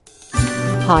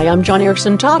Hi, I'm Joni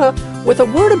Eareckson Tada with a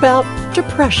word about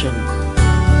depression.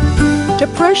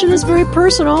 Depression is very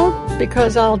personal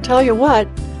because I'll tell you what,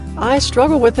 I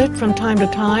struggle with it from time to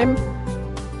time.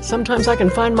 Sometimes I can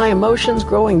find my emotions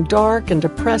growing dark and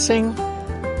depressing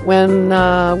when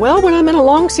I'm in a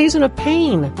long season of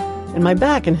pain in my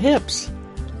back and hips.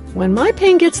 When my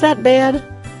pain gets that bad,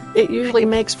 it usually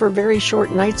makes for very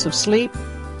short nights of sleep.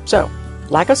 So,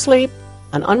 lack of sleep,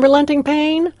 an unrelenting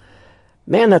pain,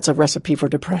 man, that's a recipe for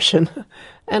depression.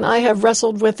 And I have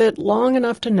wrestled with it long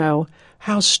enough to know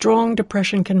how strong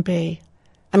depression can be.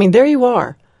 I mean, there you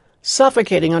are,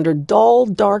 suffocating under dull,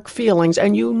 dark feelings,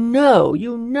 and you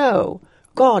know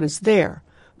God is there,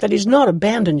 that He's not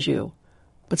abandoned you.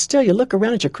 But still, you look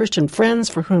around at your Christian friends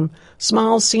for whom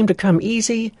smiles seem to come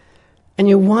easy, and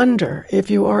you wonder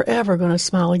if you are ever going to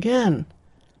smile again.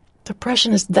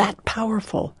 Depression is that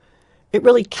powerful. It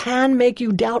really can make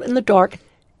you doubt in the dark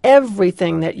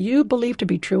everything that you believe to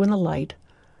be true in the light.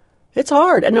 It's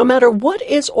hard, and no matter what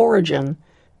its origin,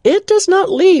 it does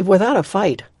not leave without a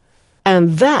fight.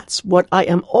 And that's what I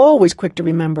am always quick to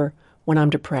remember when I'm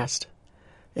depressed.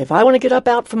 If I want to get up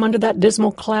out from under that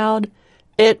dismal cloud,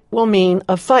 it will mean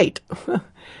a fight.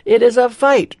 It is a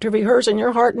fight to rehearse in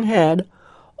your heart and head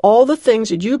all the things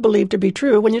that you believe to be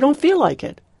true when you don't feel like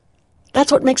it.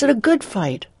 That's what makes it a good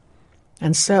fight.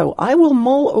 And so I will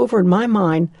mull over in my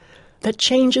mind that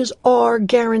changes are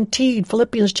guaranteed.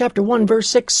 Philippians chapter 1, verse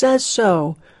 6 says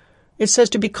so. It says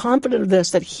to be confident of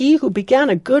this, that He who began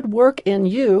a good work in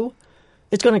you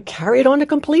is going to carry it on to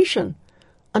completion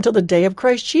until the day of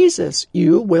Christ Jesus.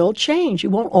 You will change.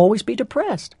 You won't always be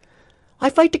depressed.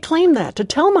 I fight to claim that, to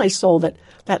tell my soul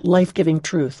that life-giving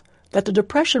truth, that the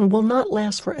depression will not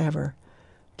last forever.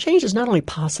 Change is not only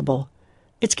possible,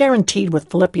 it's guaranteed with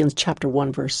Philippians chapter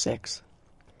 1, verse 6.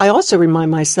 I also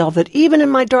remind myself that even in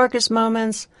my darkest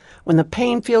moments, when the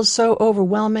pain feels so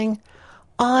overwhelming,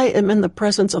 I am in the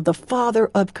presence of the Father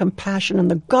of compassion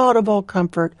and the God of all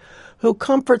comfort, who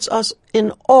comforts us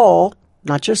in all,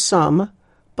 not just some,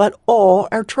 but all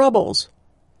our troubles.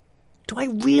 Do I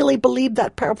really believe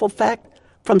that powerful fact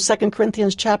from 2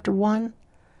 Corinthians chapter 1?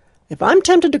 If I'm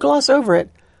tempted to gloss over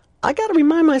it, I got to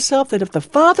remind myself that if the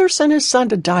Father sent His Son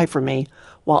to die for me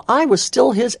while I was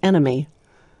still His enemy,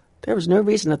 there is no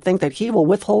reason to think that He will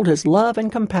withhold His love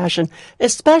and compassion,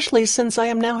 especially since I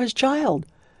am now His child.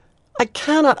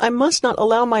 I must not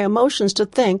allow my emotions to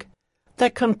think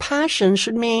that compassion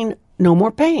should mean no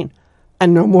more pain,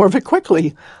 and no more of it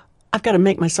quickly. I've got to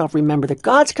make myself remember that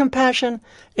God's compassion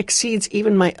exceeds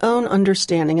even my own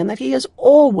understanding, and that He is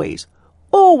always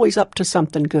up to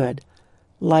something good,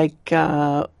 like,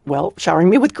 showering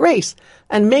me with grace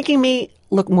and making me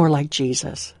look more like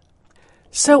Jesus.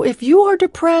 So if you are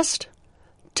depressed,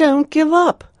 don't give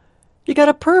up. You got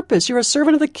a purpose. You're a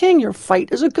servant of the King. Your fight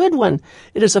is a good one.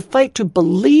 It is a fight to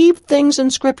believe things in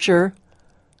Scripture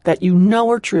that you know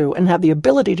are true and have the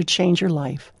ability to change your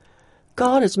life.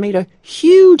 God has made a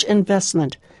huge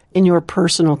investment in your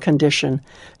personal condition,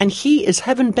 and He is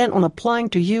heaven-bent on applying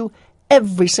to you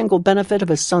every single benefit of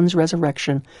His Son's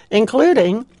resurrection,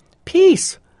 including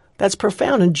peace that's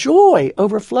profound, and joy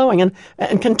overflowing,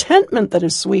 and contentment that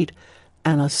is sweet,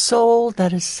 and a soul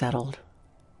that is settled.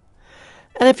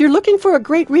 And if you're looking for a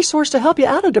great resource to help you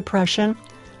out of depression,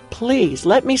 please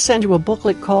let me send you a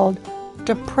booklet called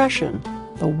Depression,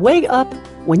 The Way Up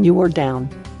When You Are Down.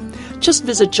 Just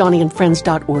visit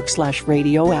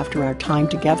JoniandFriends.org/radio after our time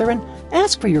together and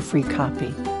ask for your free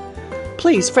copy.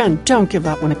 Please, friend, don't give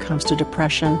up when it comes to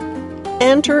depression.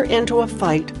 Enter into a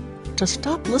fight to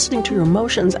stop listening to your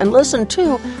emotions and listen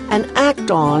to and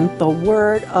act on the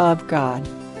Word of God.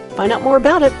 Find out more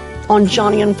about it on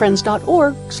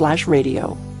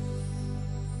JoniandFriends.org/radio.